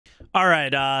All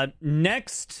right.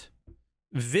 Next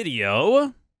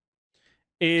video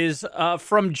is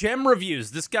from Gem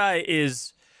Reviews. This guy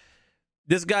is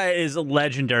a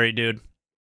legendary dude.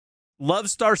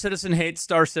 Loves Star Citizen, hates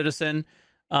Star Citizen,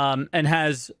 and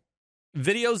has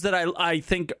videos that I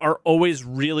think are always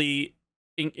really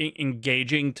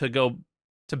engaging to go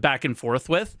to back and forth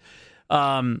with.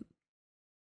 Let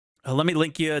me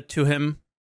link you to him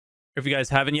if you guys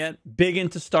haven't yet. Big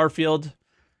into Starfield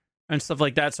and stuff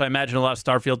like that, so I imagine a lot of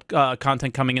Starfield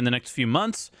content coming in the next few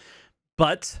months.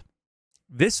 But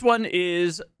this one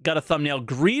is got a thumbnail.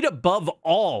 Greed above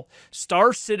all.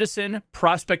 Star Citizen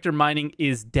Prospector mining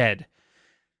is dead.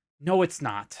 No, it's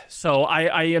not. So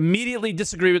I immediately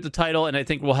disagree with the title, and I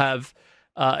think we'll have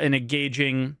an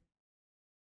engaging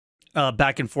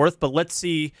back and forth. But let's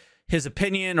see his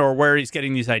opinion or where he's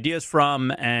getting these ideas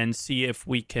from and see if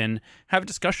we can have a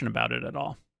discussion about it at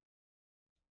all.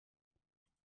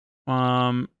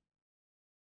 Hold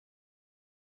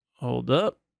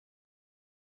up.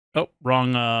 Oh,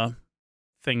 wrong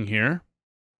thing here.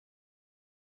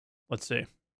 Let's see.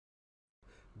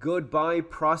 Goodbye,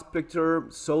 Prospector.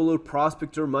 Solar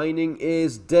Prospector mining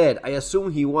is dead. I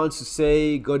assume he wants to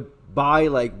say goodbye,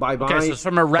 like bye-bye. Okay, so it's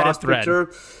from a Reddit thread.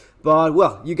 But,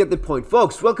 well, you get the point.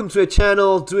 Folks, welcome to the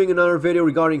channel, doing another video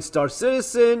regarding Star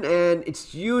Citizen, and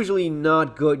it's usually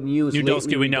not good news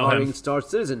lately regarding Star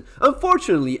Citizen.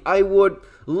 Unfortunately, I would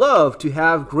love to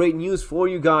have great news for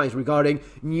you guys regarding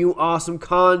new awesome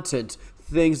content,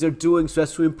 things they're doing so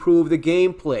as to improve the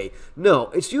gameplay. No,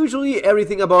 it's usually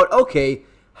everything about, okay,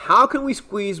 how can we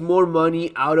squeeze more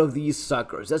money out of these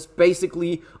suckers? That's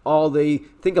basically all they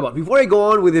think about. Before I go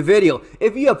on with the video,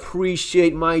 if you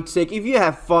appreciate my take, if you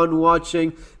have fun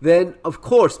watching, then of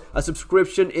course a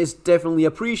subscription is definitely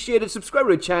appreciated. Subscribe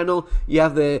to the channel. You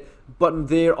have the button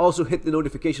there. Also hit the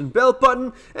notification bell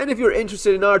button. And if you're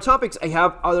interested in other topics, I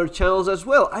have other channels as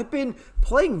well. I've been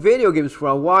playing video games for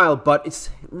a while, but it's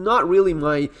not really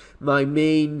my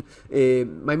main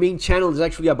channel is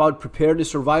actually about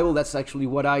preparedness survival. That's actually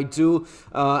what I do.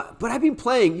 But I've been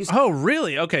playing. Oh,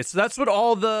 really? Okay, so that's what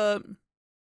all the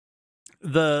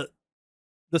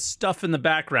stuff in the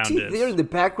background is. There in the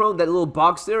background, that little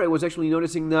box there, I was actually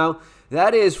noticing now.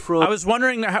 That is from... I was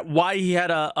wondering why he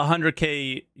had a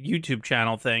 100K YouTube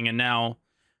channel thing, and now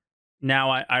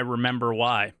I remember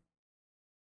why.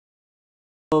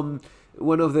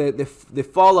 One of the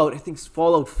Fallout, I think it's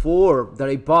Fallout 4 that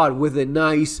I bought with a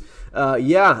nice,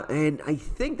 yeah, and I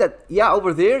think that, yeah,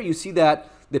 over there you see that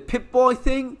the Pip-Boy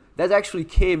thing, that actually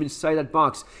came inside that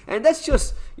box. And that's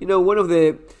just, you know, one of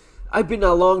the... I've been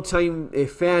a long time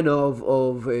fan of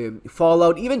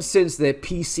Fallout, even since the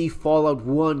PC Fallout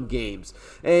 1 games,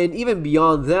 and even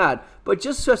beyond that. But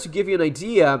just to give you an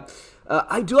idea,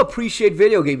 I do appreciate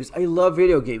video games. I love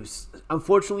video games.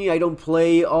 Unfortunately, I don't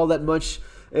play all that much.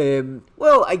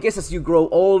 Well, I guess as you grow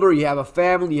older, you have a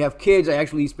family, you have kids, I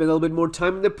actually spend a little bit more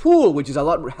time in the pool, which is a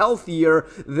lot more healthier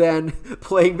than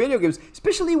playing video games,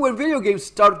 especially when video games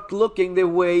start looking the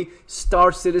way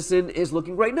Star Citizen is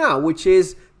looking right now, which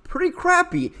is pretty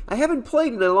crappy. I haven't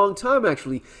played in a long time,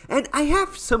 actually, and I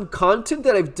have some content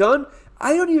that I've done.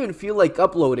 I don't even feel like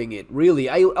uploading it, really.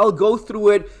 I'll go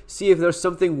through it, see if there's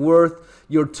something worth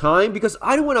your time, because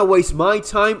I don't want to waste my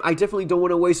time. I definitely don't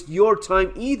want to waste your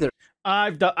time either.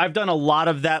 I've done a lot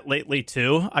of that lately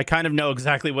too. I kind of know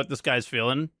exactly what this guy's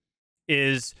feeling.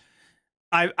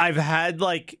 I've had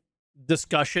like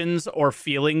discussions or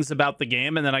feelings about the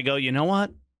game, and then I go, you know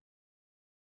what?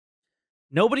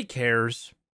 Nobody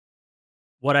cares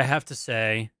what I have to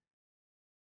say.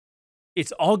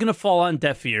 It's all gonna fall on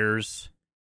deaf ears.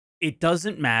 It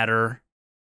doesn't matter,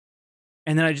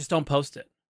 and then I just don't post it.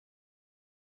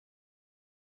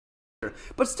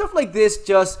 But stuff like this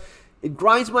just... it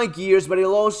grinds my gears, but it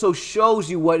also shows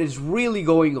you what is really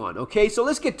going on, okay? So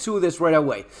let's get to this right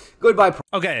away. Goodbye.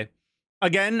 Okay.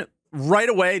 Again, right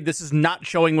away, this is not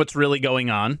showing what's really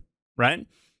going on, right?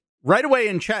 Right away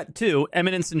in chat, too,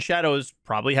 Eminence and Shadow is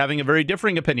probably having a very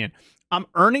differing opinion. I'm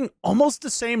earning almost the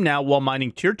same now while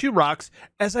mining Tier 2 rocks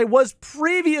as I was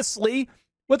previously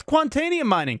with Quantanium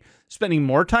mining, spending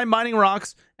more time mining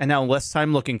rocks and now less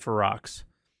time looking for rocks.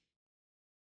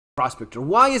 Prospector.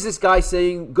 Why is this guy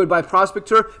saying goodbye,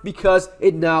 Prospector? Because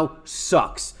it now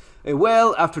sucks.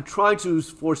 Well, after trying to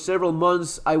for several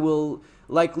months, I will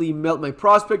likely melt my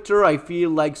Prospector. I feel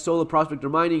like Solar Prospector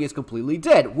mining is completely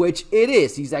dead, which it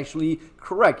is. He's actually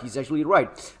correct. He's actually right.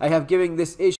 I have given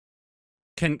this issue.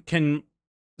 Can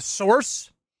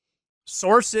sources?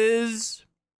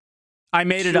 I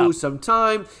made it up. Some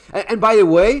time. And by the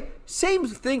way, same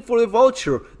thing for the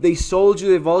Vulture. They sold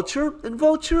you the Vulture, and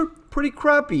Vulture pretty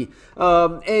crappy.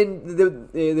 And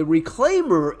the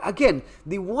reclaimer, again,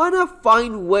 they want to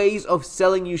find ways of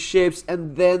selling you ships,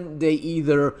 and then they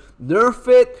either nerf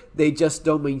it, they just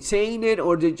don't maintain it,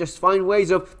 or they just find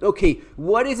ways of, okay,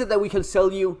 what is it that we can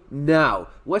sell you now?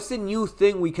 What's the new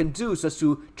thing we can do so as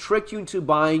to trick you into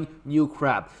buying new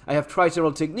crap? I have tried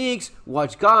several techniques,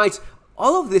 watched guides.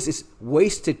 All of this is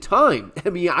wasted time. I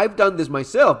mean, I've done this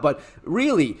myself, but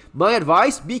really, my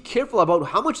advice, be careful about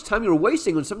how much time you're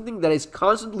wasting on something that is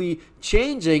constantly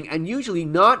changing and usually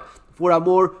not for a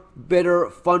more better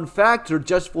fun factor,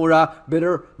 just for a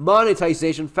better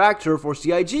monetization factor for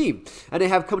CIG. And I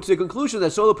have come to the conclusion that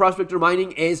solo prospector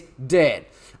mining is dead.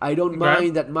 I don't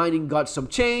mind that mining got some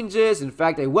changes. In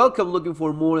fact, I welcome looking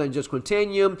for more than just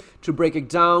Quantanium. To break it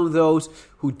down, those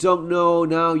who don't know,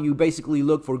 now you basically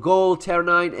look for gold,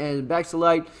 terranite, and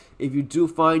baxilite. If you do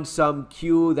find some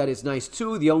Q, that is nice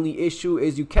too. The only issue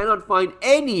is you cannot find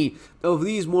any of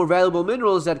these more valuable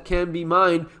minerals that can be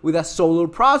mined with a solo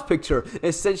prospector,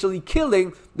 essentially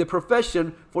killing the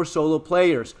profession for solo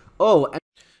players.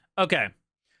 Okay,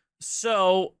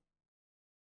 so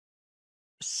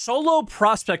solo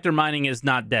prospector mining is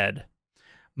not dead.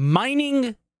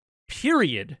 Mining,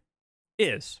 period,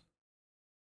 is.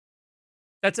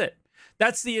 That's it.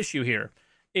 That's the issue here,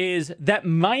 is that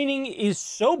mining is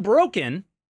so broken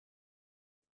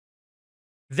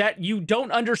that you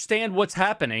don't understand what's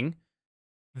happening,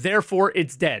 therefore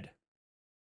it's dead.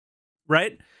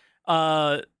 Right?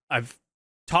 I've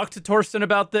talked to Torsten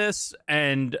about this,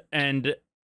 and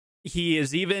he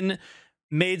has even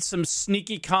made some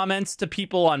sneaky comments to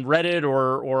people on Reddit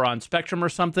or on Spectrum or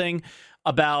something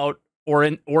about, or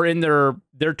in their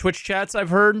Twitch chats, I've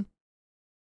heard.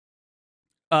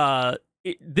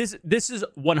 This is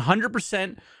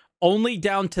 100% only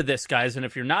down to this, guys, and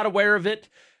if you're not aware of it,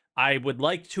 I would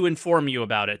like to inform you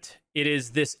about it. It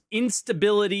is this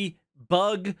instability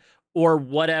bug or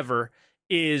whatever.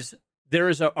 There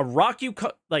is a rock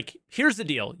like, here's the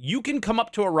deal. You can come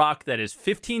up to a rock that is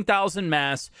 15,000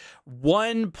 mass,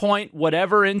 1 point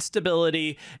whatever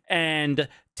instability, and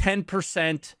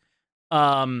 10%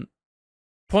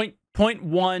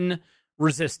 0.1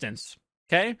 resistance.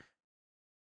 Okay?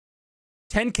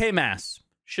 10k mass.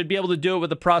 Should be able to do it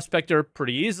with a prospector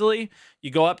pretty easily.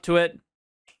 You go up to it,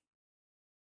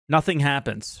 nothing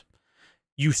happens.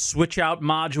 You switch out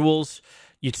modules,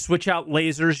 you switch out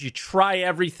lasers, you try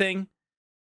everything.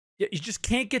 You just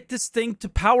can't get this thing to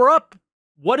power up.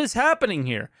 What is happening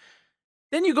here?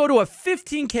 Then you go to a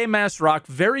 15k mass rock,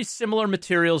 very similar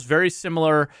materials, very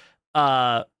similar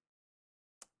stats.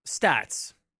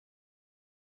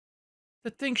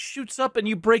 The thing shoots up and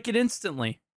you break it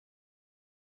instantly.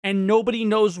 And nobody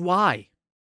knows why.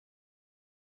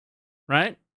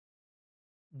 Right?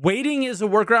 Waiting is a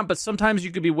workaround, but sometimes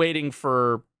you could be waiting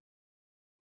for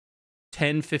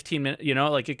 10, 15 minutes, you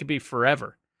know, like it could be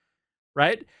forever.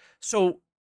 Right? So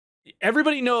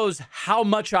everybody knows how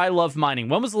much I love mining.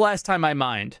 When was the last time I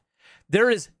mined?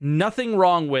 There is nothing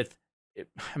wrong with,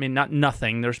 I mean, not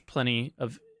nothing. There's plenty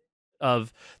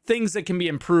of things that can be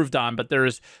improved on, but there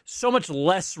is so much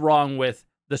less wrong with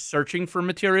the searching for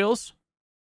materials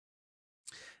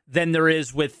than there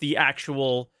is with the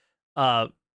actual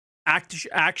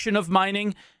action of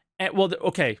mining. And, well,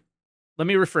 okay, let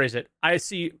me rephrase it. I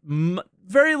see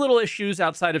very little issues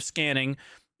outside of scanning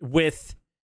with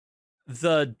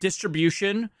the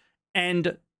distribution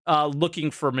and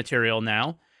looking for material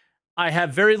now. I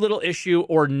have very little issue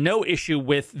or no issue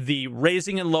with the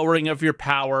raising and lowering of your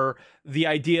power, the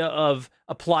idea of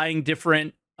applying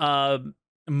different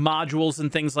modules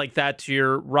and things like that to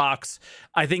your rocks.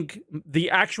 I think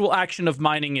the actual action of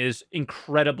mining is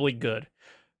incredibly good.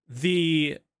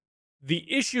 The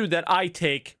issue that I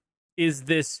take is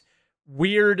this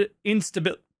weird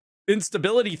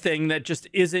instability thing that just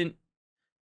isn't,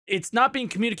 it's not being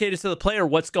communicated to the player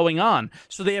what's going on.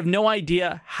 So they have no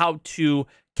idea how to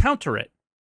counter it.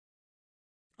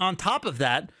 On top of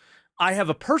that, I have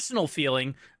a personal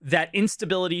feeling that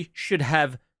instability should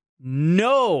have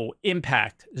no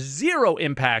impact, zero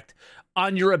impact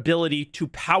on your ability to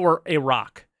power a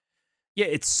rock. Yeah,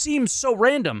 it seems so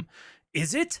random.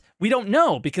 Is it? We don't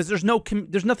know because there's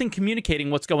nothing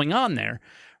communicating what's going on there,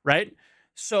 right?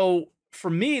 So for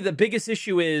me, the biggest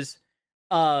issue is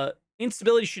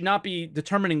instability should not be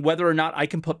determining whether or not I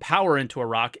can put power into a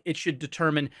rock. It should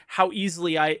determine how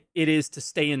easily it is to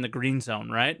stay in the green zone,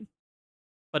 right?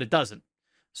 But it doesn't.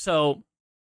 So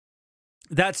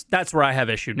that's where I have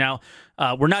issue. Now,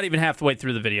 we're not even halfway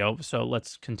through the video, so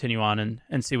let's continue on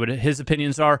and see what his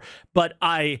opinions are. But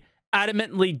I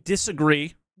adamantly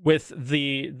disagree with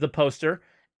the poster,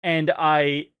 and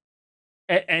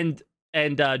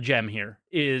Gem here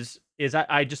is is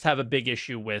I just have a big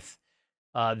issue with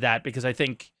that, because I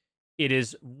think it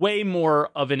is way more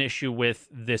of an issue with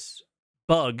this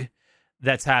bug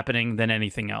that's happening than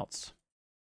anything else.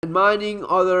 And mining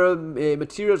other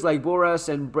materials like borax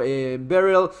and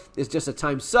beryl is just a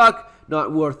time suck,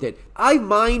 not worth it. I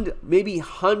mined maybe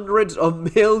hundreds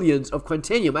of millions of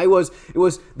quantanium. It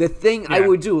was the thing I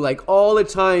would do like all the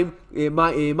time,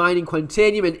 mining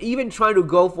quantanium, and even trying to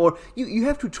go for, you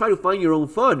have to try to find your own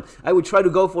fun. I would try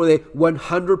to go for the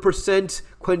 100%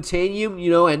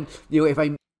 quantanium, and if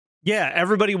I... Yeah,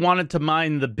 everybody wanted to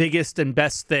mine the biggest and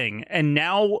best thing. And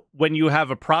now when you have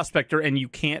a prospector and you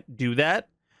can't do that,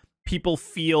 people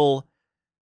feel,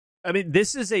 I mean,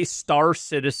 this is a Star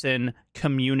Citizen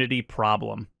community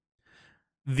problem.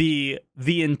 The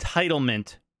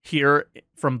entitlement here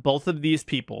from both of these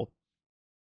people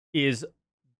is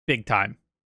big time.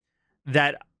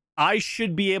 That I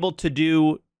should be able to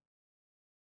do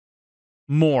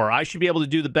more. I should be able to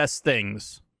do the best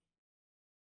things.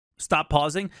 Stop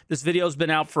pausing. This video's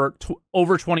been out for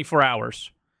over 24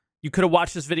 hours. You could have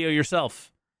watched this video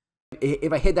yourself.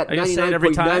 If I hit that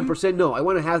 99.9%, no, I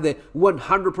want to have the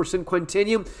 100%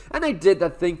 quantanium. And I did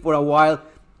that thing for a while.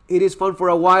 It is fun for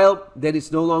a while, then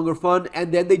it's no longer fun,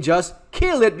 and then they just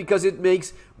kill it because it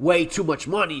makes way too much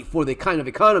money for the kind of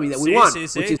economy that we want.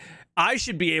 Which is, I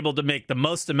should be able to make the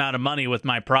most amount of money with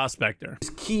my prospector.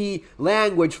 Key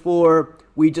language for,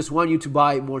 we just want you to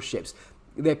buy more ships.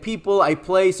 The people I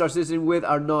play Star Citizen with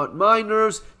are not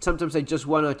miners. Sometimes I just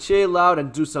want to chill out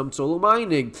and do some solo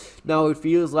mining. Now it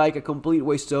feels like a complete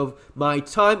waste of my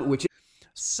time, which is...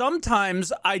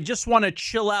 Sometimes I just want to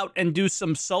chill out and do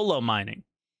some solo mining.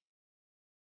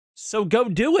 So go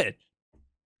do it.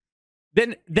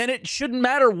 Then it shouldn't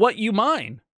matter what you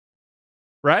mine.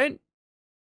 Right?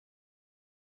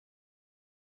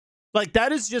 Like,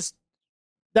 that's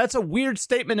a weird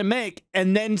statement to make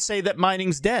and then say that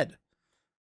mining's dead.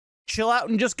 Chill out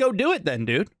and just go do it then,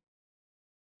 dude.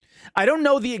 I don't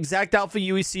know the exact alpha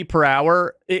UEC per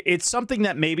hour. It's something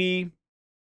that maybe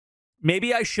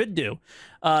I should do.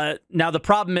 Now, the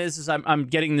problem is I'm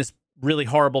getting this really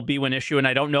horrible B1 issue, and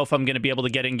I don't know if I'm going to be able to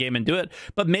get in-game and do it.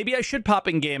 But maybe I should pop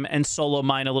in-game and solo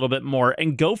mine a little bit more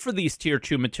and go for these tier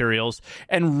 2 materials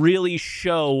and really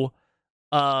show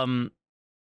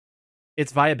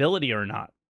its viability or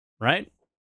not, right?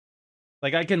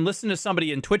 Like, I can listen to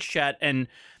somebody in Twitch chat and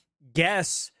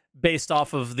guess based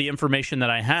off of the information that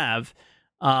I have.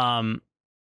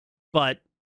 But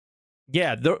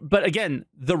yeah, but again,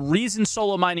 the reason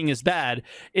solo mining is bad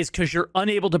is because you're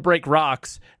unable to break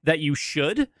rocks that you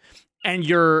should, and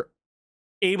you're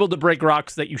able to break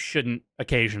rocks that you shouldn't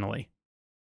occasionally.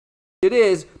 It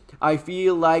is. I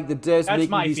feel like the devs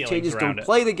making these changes don't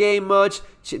play the game much.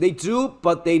 They do,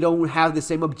 but they don't have the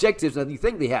same objectives that you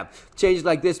think they have. Changes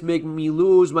like this make me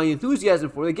lose my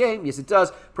enthusiasm for the game. Yes, it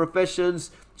does.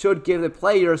 Professions should give the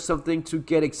player something to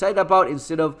get excited about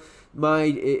instead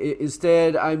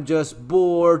I'm just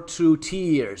bored to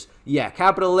tears. Yeah,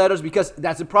 capital letters, because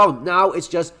that's the problem. Now it's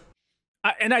just...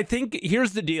 And I think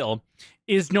here's the deal,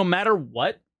 is no matter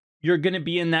what, you're going to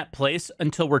be in that place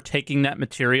until we're taking that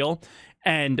material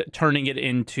and turning it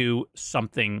into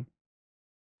something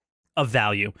of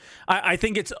value. I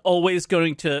think it's always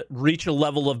going to reach a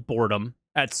level of boredom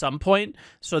at some point,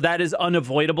 so that is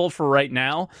unavoidable for right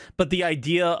now. But the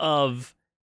idea of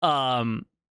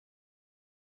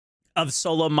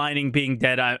solo mining being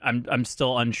dead, I'm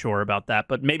still unsure about that.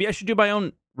 But maybe I should do my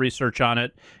own research on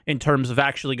it in terms of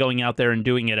actually going out there and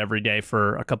doing it every day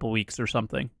for a couple weeks or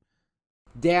something.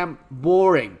 Damn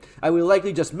boring. I will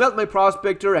likely just melt my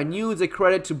prospector and use the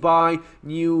credit to buy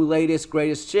new latest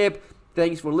greatest ship.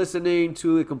 Thanks for listening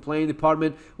to the complaint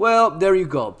department. Well, there you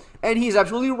go. And he's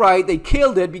absolutely right. They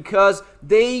killed it because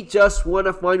they just want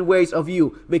to find ways of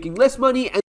you making less money.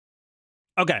 And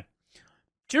okay.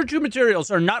 Tier 2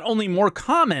 materials are not only more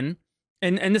common,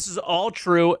 and this is all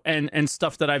true and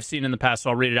stuff that I've seen in the past, so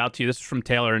I'll read it out to you. This is from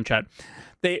Taylor in chat.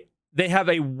 They have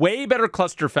a way better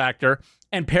cluster factor,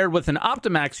 and paired with an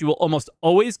Optimax, you will almost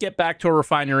always get back to a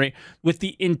refinery with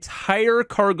the entire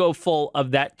cargo full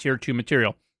of that tier 2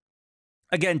 material.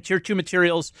 Again, tier 2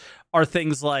 materials are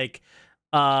things like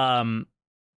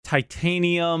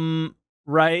titanium,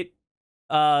 right?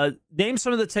 Name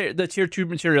some of the tier 2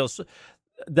 materials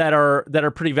that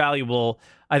are pretty valuable.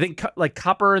 I think like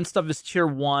copper and stuff is tier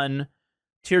 1.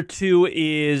 Tier 2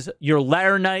 is your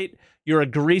laranite, your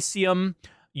agricium,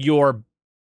 your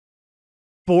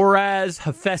boraz,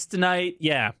 hephaestonite,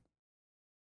 yeah.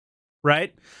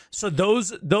 Right? So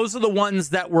those are the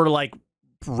ones that were like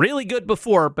really good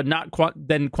before, but not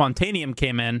then quantanium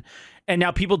came in, and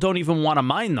now people don't even want to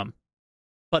mine them.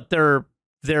 But they're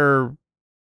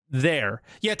there.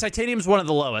 Yeah, titanium's one of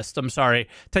the lowest. I'm sorry.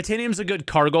 Titanium's a good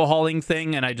cargo hauling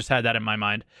thing, and I just had that in my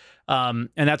mind. And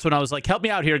that's when I was like, help me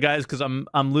out here, guys, because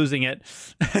I'm losing it.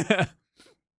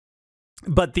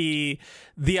 But the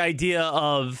idea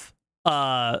of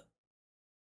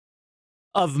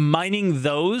mining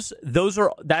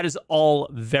that is all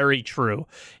very true.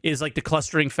 Is like the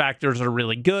clustering factors are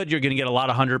really good. You're going to get a lot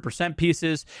of 100%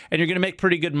 pieces, and you're going to make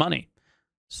pretty good money.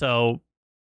 So,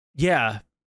 yeah,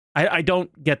 I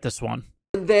don't get this one.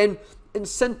 And then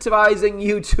incentivizing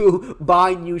you to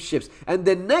buy new ships. And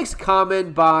the next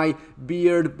comment by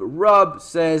Beard Rub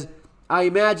says, I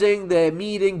imagine the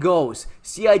meeting goes,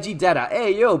 CIG data,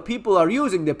 hey yo, people are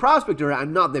using the Prospector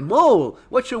and not the mole.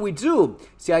 What should we do?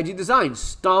 CIG design,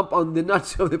 stomp on the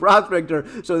nuts of the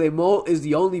Prospector so the mole is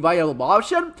the only viable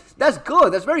option? That's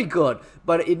good, that's very good,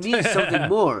 but it needs something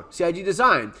more. CIG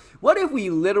design, what if we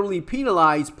literally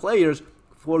penalize players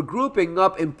for grouping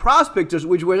up in Prospectors,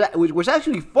 which was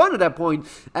actually fun at that point,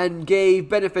 and gave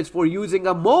benefits for using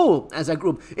a mole as a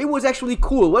group? It was actually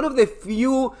cool. One of the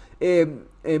few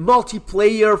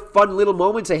multiplayer fun little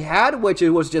moments I had, which it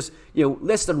was just, you know,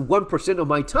 less than 1% of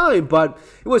my time, but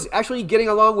it was actually getting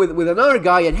along with another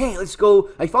guy, and hey, let's go,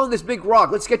 I found this big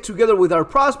rock, let's get together with our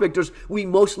Prospectors. We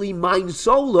mostly mine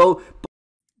solo.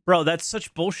 Bro, that's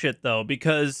such bullshit, though,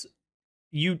 because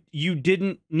you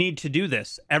didn't need to do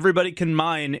this. Everybody can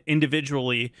mine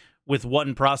individually with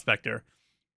one Prospector.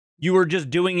 You were just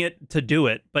doing it to do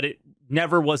it, but it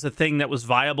never was a thing that was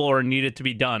viable or needed to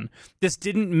be done. This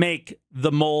didn't make the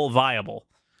mole viable,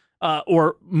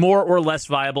 or more or less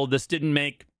viable. This didn't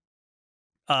make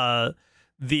the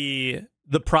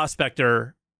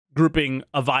Prospector grouping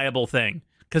a viable thing,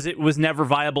 because it was never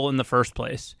viable in the first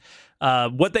place.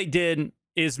 What they did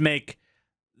is make...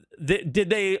 Did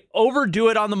they overdo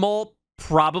it on the mole?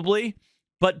 Probably.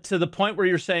 But to the point where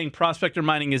you're saying Prospector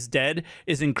mining is dead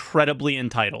is incredibly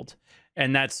entitled.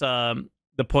 And that's the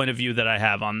point of view that I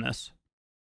have on this.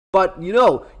 But, you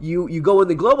know, you go in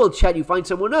the global chat, you find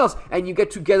someone else, and you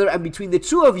get together, and between the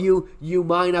two of you, you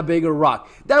mine a bigger rock.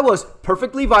 That was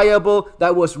perfectly viable.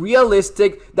 That was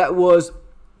realistic. That was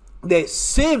the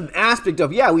sim aspect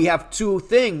of, yeah, we have two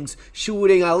things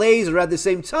shooting a laser at the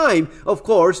same time. Of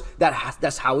course,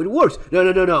 that's how it works.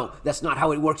 No. That's not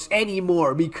how it works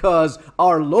anymore, because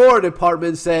our lore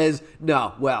department says,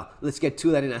 no, well, let's get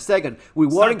to that in a second. We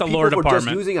warning people for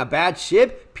just using a bad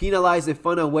ship, penalize the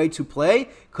fun and way to play.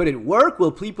 Could it work?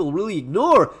 Will people really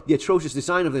ignore the atrocious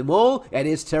design of the mole? It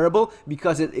is terrible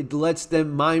because it lets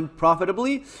them mine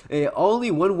profitably. Only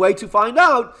one way to find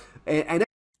out. And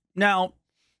now,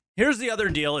 here's the other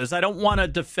deal, is I don't want to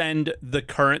defend the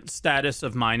current status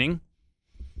of mining,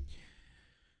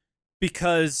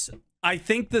 because I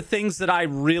think the things that I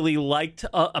really liked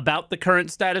about the current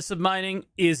status of mining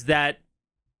is that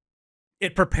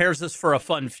it prepares us for a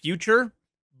fun future,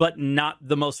 but not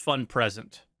the most fun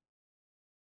present.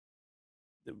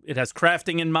 It has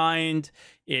crafting in mind,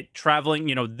 traveling,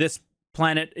 you know, this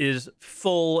planet is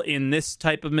full in this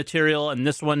type of material, and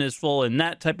this one is full in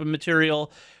that type of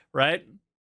material, right?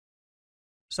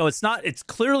 So it's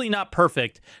clearly not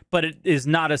perfect, but it is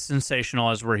not as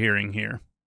sensational as we're hearing here.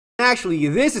 Actually,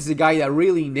 this is the guy that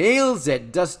really nails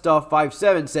it.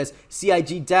 Duststuff57 says,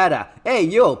 CIG data. Hey,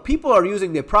 yo, people are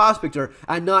using the Prospector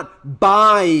and not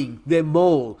buying the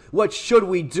mole. What should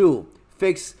we do?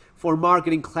 Fix for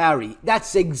marketing clarity.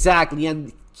 That's exactly,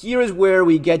 and here is where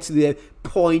we get to the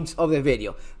point of the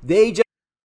video.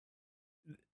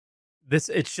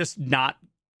 It's just not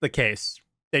the case.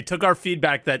 They took our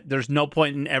feedback that there's no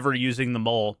point in ever using the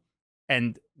mole,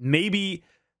 and maybe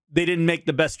they didn't make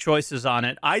the best choices on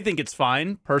it. I think it's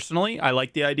fine, personally. I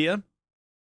like the idea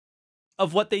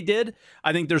of what they did.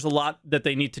 I think there's a lot that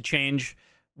they need to change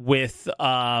with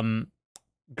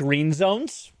green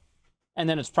zones, and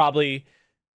then it's probably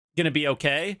going to be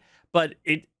okay. But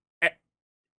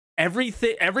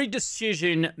every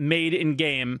decision made in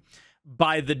game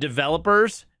by the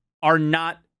developers are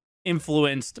not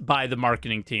influenced by the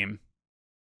marketing team.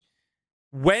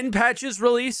 When patches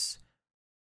release,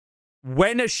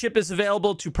 when a ship is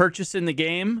available to purchase in the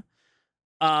game,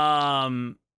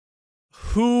 who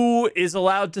is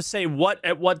allowed to say what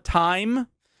at what time,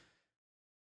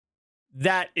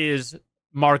 that is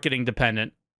marketing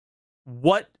dependent.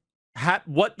 What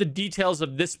the details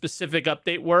of this specific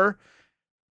update were,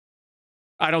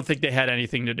 I don't think they had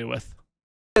anything to do with.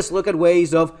 just look at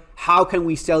ways of how can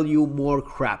we sell you more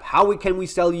crap? How can we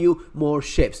sell you more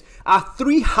ships? A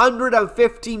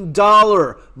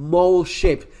 $315 mole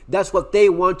ship. That's what they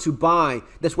want to buy.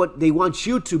 That's what they want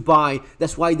you to buy.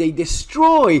 That's why they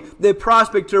destroy the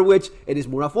Prospector, which it is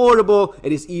more affordable.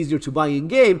 It is easier to buy in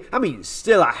game. I mean,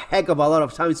 still a heck of a lot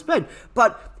of time spent,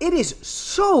 but it is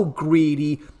so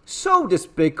greedy, so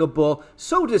despicable,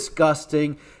 so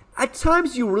disgusting. At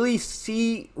times you really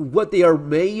see what they are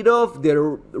made of, their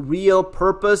real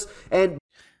purpose. And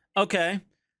okay,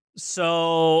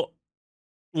 so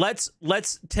let's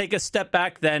take a step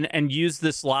back then and use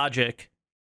this logic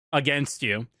against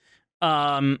you.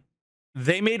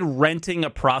 They made renting a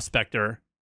Prospector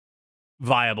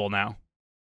viable now.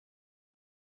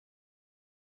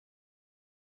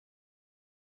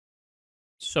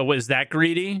 So is that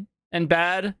greedy and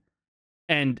bad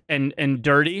and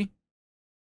dirty?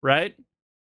 Right?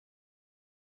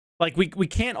 Like, we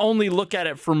can't only look at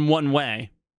it from one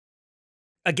way.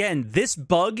 Again, this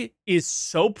bug is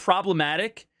so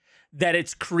problematic that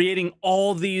it's creating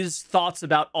all these thoughts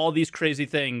about all these crazy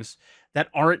things that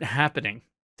aren't happening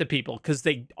to people because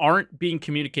they aren't being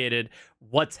communicated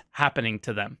what's happening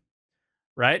to them,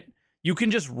 right? You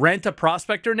can just rent a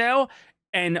Prospector now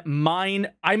and mine.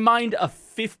 I mined a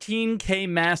 15K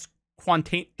mass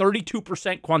 32%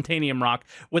 Quantanium rock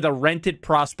with a rented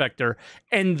Prospector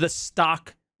and the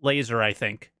stock laser, I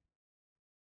think.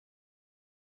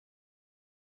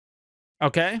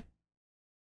 Okay?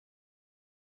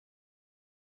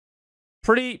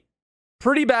 Pretty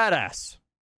badass.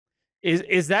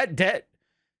 Is that dead?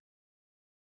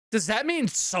 Does that mean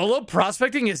solo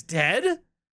prospecting is dead?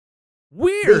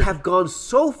 Weird. They have gone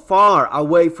so far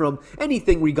away from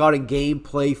anything regarding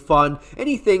gameplay, fun,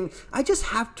 anything. I just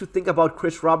have to think about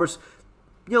Chris Roberts.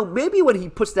 You know, maybe when he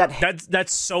puts that...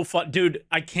 That's so fun. Dude,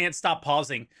 I can't stop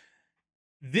pausing.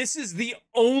 This is the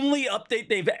only update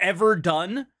they've ever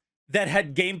done that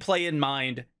had gameplay in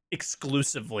mind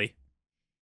exclusively.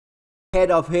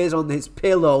 Head of his on his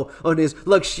pillow, on his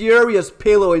luxurious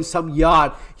pillow in some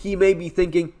yacht, he may be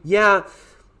thinking, yeah,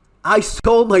 I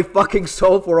sold my fucking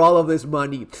soul for all of this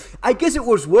money. I guess it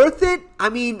was worth it. I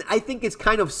mean, I think it's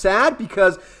kind of sad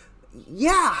because,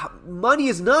 yeah, money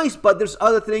is nice, but there's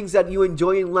other things that you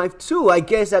enjoy in life too. I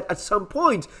guess that at some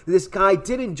point, this guy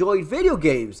did enjoy video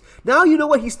games. Now you know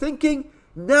what he's thinking?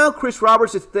 Now Chris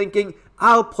Roberts is thinking,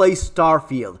 I'll play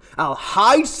Starfield. I'll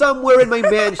hide somewhere in my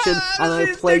mansion and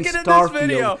I'll play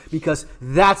Starfield because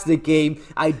that's the game.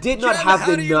 I did not have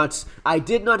the nuts. I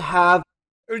did not have...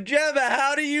 Gemma,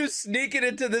 how do you sneak it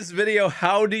into this video?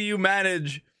 How do you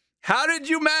manage? How did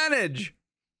you manage?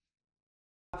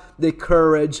 The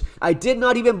courage. I did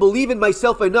not even believe in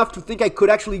myself enough to think I could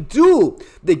actually do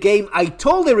the game I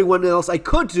told everyone else I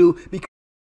could do. Because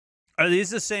are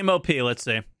these the same OP? Let's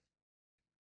see.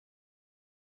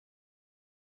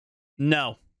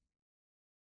 No.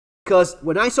 Because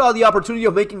when I saw the opportunity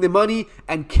of making the money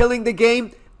and killing the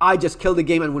game, I just killed the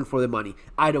game and went for the money.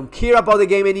 I don't care about the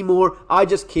game anymore. I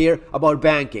just care about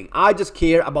banking. I just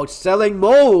care about selling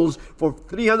moles for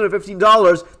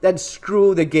 $315, then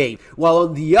screw the game. While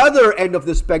on the other end of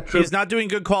the spectrum... He's not doing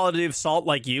good quality of salt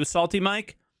like you,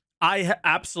 SaltEMike. I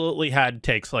absolutely had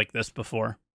takes like this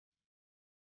before.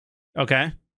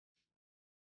 Okay?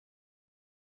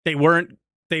 They weren't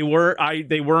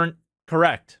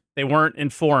correct. They weren't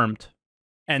informed.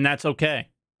 And that's okay.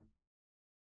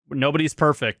 Nobody's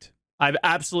perfect. I've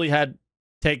absolutely had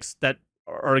takes that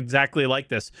are exactly like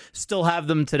this. Still have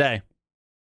them today.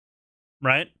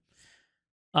 Right?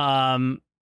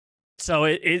 So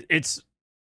it's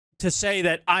to say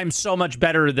that I'm so much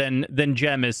better than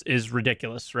Gem is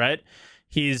ridiculous, right?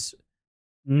 He's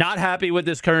not happy with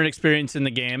his current experience in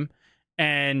the game,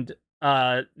 and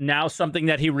now something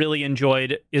that he really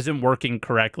enjoyed isn't working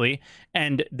correctly.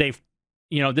 And they've,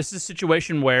 this is a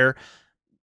situation where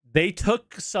they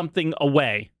took something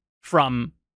away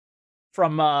from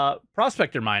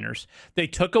Prospector miners. They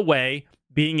took away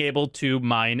being able to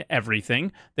mine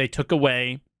everything. They took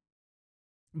away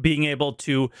being able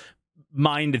to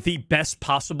mine the best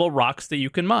possible rocks that you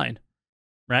can mine,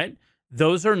 right?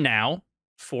 Those are now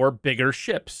for bigger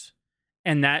ships,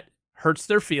 and that hurts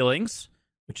their feelings,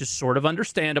 which is sort of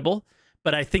understandable,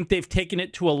 but I think they've taken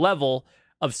it to a level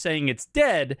of saying it's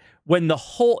dead when the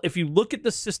whole, if you look at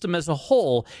the system as a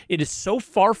whole, it is so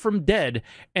far from dead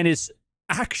and is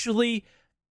actually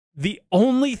the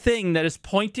only thing that is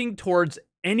pointing towards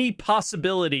any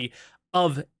possibility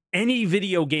of any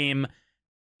video game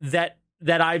that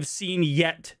I've seen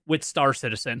yet with Star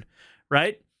Citizen,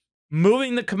 right?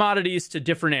 Moving the commodities to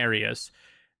different areas,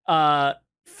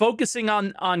 focusing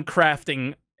on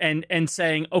crafting and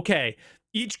saying, okay,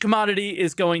 each commodity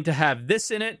is going to have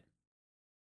this in it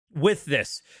with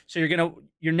this. So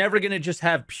you're never gonna just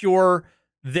have pure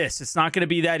this. It's not gonna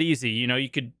be that easy. You know, you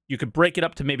could break it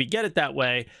up to maybe get it that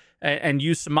way and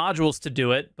use some modules to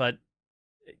do it, but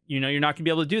you know, you're not gonna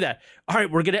be able to do that. All right,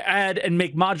 we're gonna add and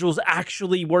make modules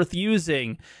actually worth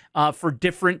using for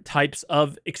different types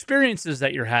of experiences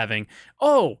that you're having.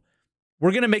 Oh,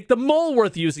 we're gonna make the mole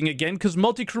worth using again because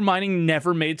multi-crew mining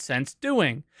never made sense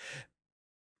doing.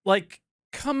 Like,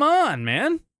 come on,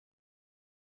 man.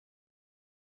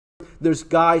 There's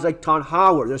guys like Tom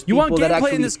Howard. There's people that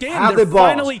actually in this game. have They're the balls.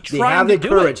 finally They trying have to the do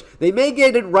courage. it. They may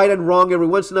get it right and wrong every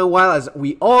once in a while, as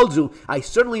we all do. I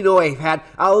certainly know I've had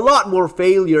a lot more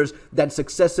failures than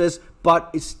successes, but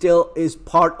it still is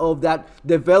part of that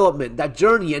development, that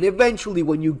journey. And eventually,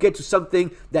 when you get to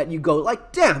something that you go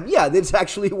like, damn, yeah, this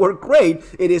actually worked great,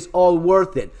 it is all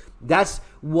worth it. That's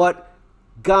what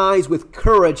guys with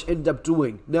courage end up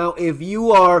doing. Now, if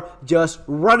you are just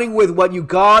running with what you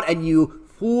got and you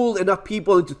fooled enough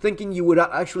people into thinking you would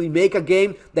actually make a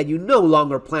game that you no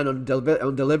longer plan on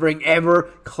delivering ever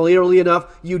clearly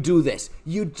enough, you do this.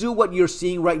 You do what you're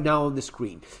seeing right now on the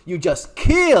screen. You just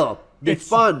kill the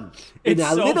fun. In a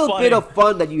so little funny bit of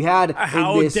fun that you had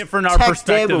how in this different our tech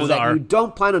perspectives demo that are. you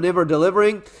don't plan on ever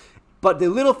delivering. But the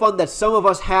little fun that some of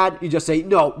us had, you just say,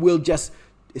 no, we'll just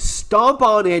stomp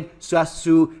on it so as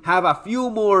to have a few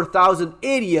more thousand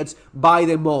idiots buy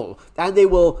the mole. And they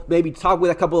will maybe talk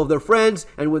with a couple of their friends,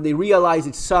 and when they realize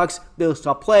it sucks, they'll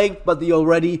stop playing, but they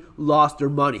already lost their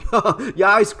money. Yeah,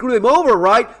 I screwed them over,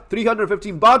 right?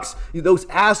 $315. Those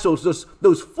assholes,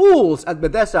 those fools at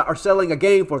Bethesda are selling a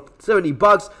game for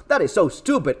 $70. That is so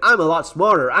stupid. I'm a lot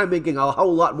smarter. I'm making a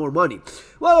whole lot more money.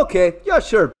 Well, okay, yeah,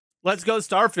 sure. Let's go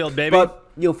Starfield, baby. But,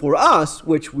 you know, for us,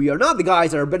 which we are not the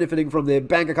guys that are benefiting from the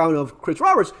bank account of Chris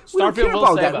Roberts, we don't care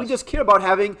about that. We just care about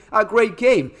having a great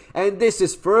game. And this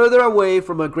is further away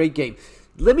from a great game.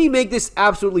 Let me make this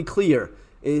absolutely clear.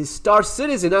 Star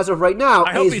Citizen, as of right now,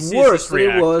 is worse than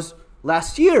it was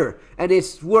last year. And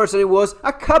it's worse than it was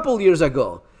a couple years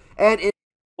ago. And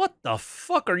what the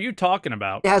fuck are you talking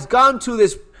about? It has gone to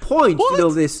this point, you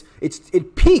know,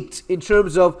 it peaked in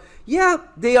terms of, yeah,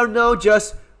 they are now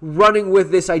just running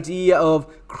with this idea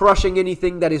of crushing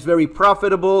anything that is very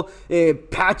profitable,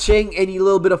 patching any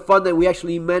little bit of fun that we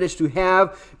actually managed to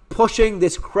have, pushing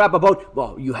this crap about,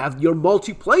 well, you have your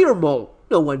multiplayer mode.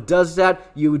 No one does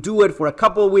that. You do it for a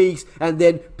couple of weeks, and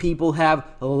then people have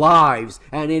lives,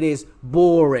 and it is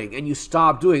boring, and you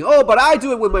stop doing, oh, but I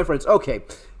do it with my friends. Okay,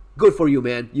 good for you,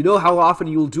 man. You know how often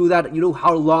you'll do that? You know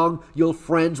how long your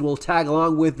friends will tag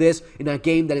along with this in a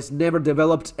game that is never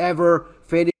developed, ever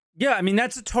finished? Yeah, I mean,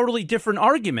 that's a totally different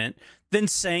argument than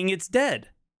saying it's dead,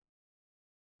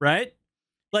 right?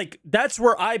 Like, that's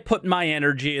where I put my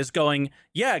energy, is going,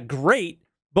 yeah, great,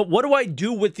 but what do I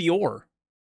do with the ore?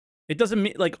 It doesn't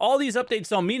mean, like, all these updates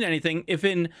don't mean anything if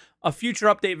in a future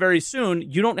update very soon,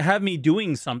 you don't have me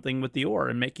doing something with the ore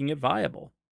and making it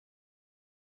viable.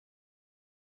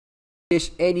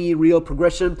 Any real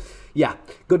progression, yeah,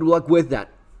 good luck with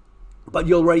that. But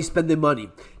you already spent the money.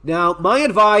 Now, my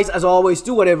advice, as always,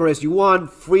 do whatever as you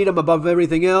want. Freedom above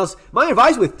everything else. My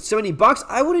advice with $70,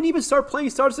 I wouldn't even start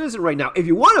playing Star Citizen right now. If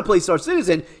you want to play Star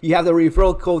Citizen, you have the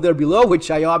referral code there below, which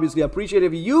I obviously appreciate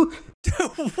if you use.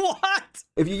 What?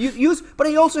 If you use, but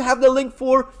I also have the link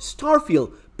for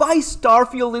Starfield. Buy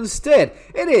Starfield instead.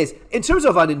 It is, in terms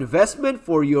of an investment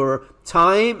for your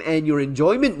time and your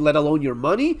enjoyment, let alone your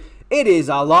money, it is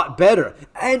a lot better.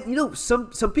 And, you know, some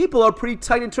people are pretty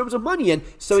tight in terms of money. And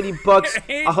 $70, $100,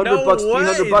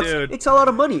 $300, dude. It's a lot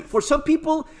of money. For some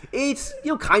people, it's,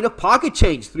 you know, kind of pocket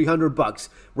change, $300,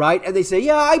 right? And they say,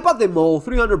 yeah, I bought the mole,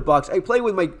 $300. I played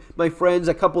with my friends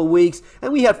a couple of weeks,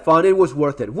 and we had fun. It was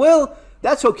worth it. Well,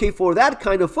 that's okay for that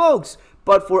kind of folks.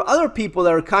 But for other people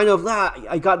that are kind of,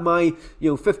 I got my,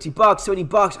 you know, $50,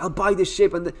 $70, I'll buy this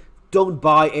ship, and don't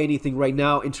buy anything right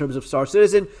now in terms of Star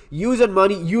Citizen. Use that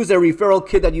money. Use the referral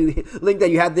kit link that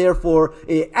you had there for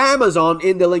Amazon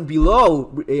in the link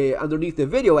below underneath the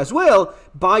video as well.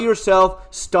 Buy yourself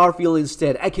Starfield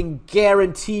instead. I can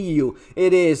guarantee you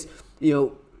it is, you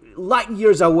know, light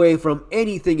years away from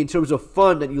anything in terms of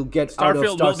fun that you'll get out of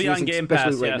Star Citizen,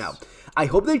 especially right now. I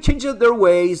hope they change their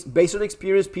ways. Based on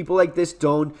experience, people like this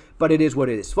don't, but it is what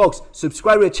it is. Folks,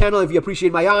 subscribe to the channel if you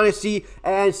appreciate my honesty,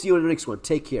 and see you in the next one.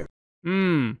 Take care.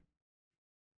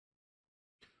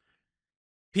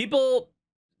 People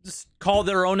just call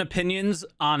their own opinions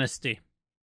honesty.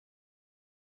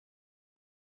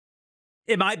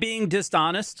 Am I being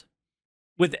dishonest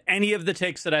with any of the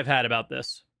takes that I've had about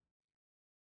this?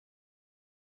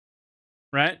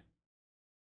 Right?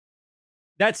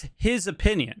 That's his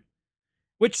opinion.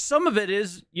 which some of it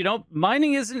is, you know,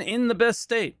 mining isn't in the best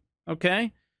state.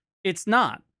 Okay, it's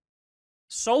not.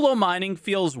 Solo mining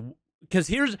feels, because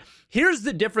here's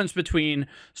the difference between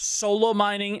solo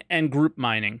mining and group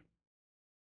mining.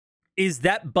 Is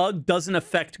that bug doesn't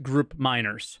affect group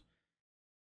miners.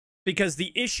 Because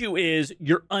the issue is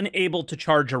you're unable to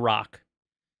charge a rock.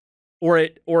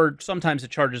 Or sometimes it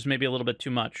charges maybe a little bit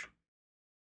too much.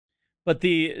 But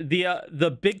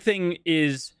the big thing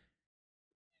is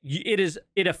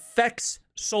it affects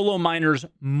solo miners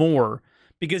more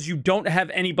because you don't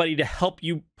have anybody to help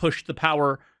you push the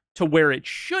power to where it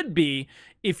should be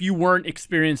if you weren't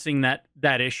experiencing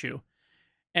that issue.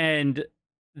 And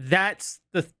that's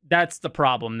the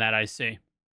problem that I see.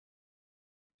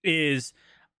 Is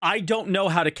I don't know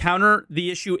how to counter the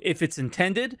issue if it's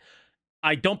intended.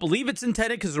 I don't believe it's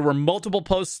intended because there were multiple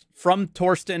posts from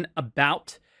Torsten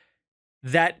about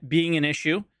that being an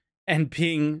issue and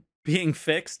being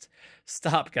fixed.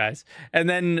 Stop, guys. And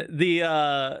then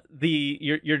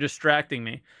you're distracting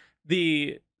me.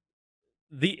 The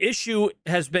issue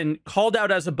has been called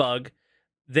out as a bug.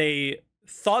 They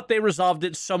thought they resolved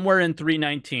it somewhere in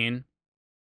 3.19,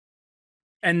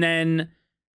 and then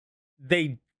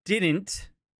they didn't.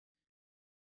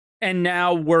 And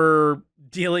now we're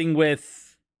dealing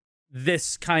with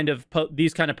this kind of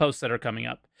these kind of posts that are coming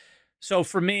up. So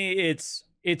for me,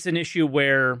 it's an issue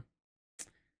where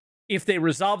if they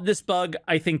resolve this bug,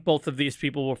 I think both of these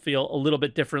people will feel a little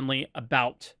bit differently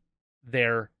about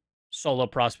their solo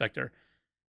prospector.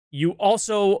 You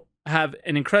also have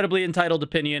an incredibly entitled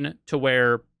opinion to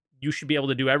where you should be able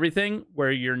to do everything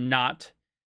where you're not.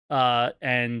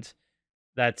 And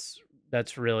that's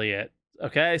really it.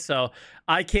 Okay, so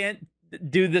I can't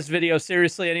do this video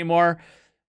seriously anymore.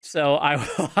 So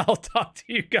I'll talk to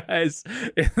you guys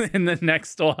in the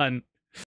next one.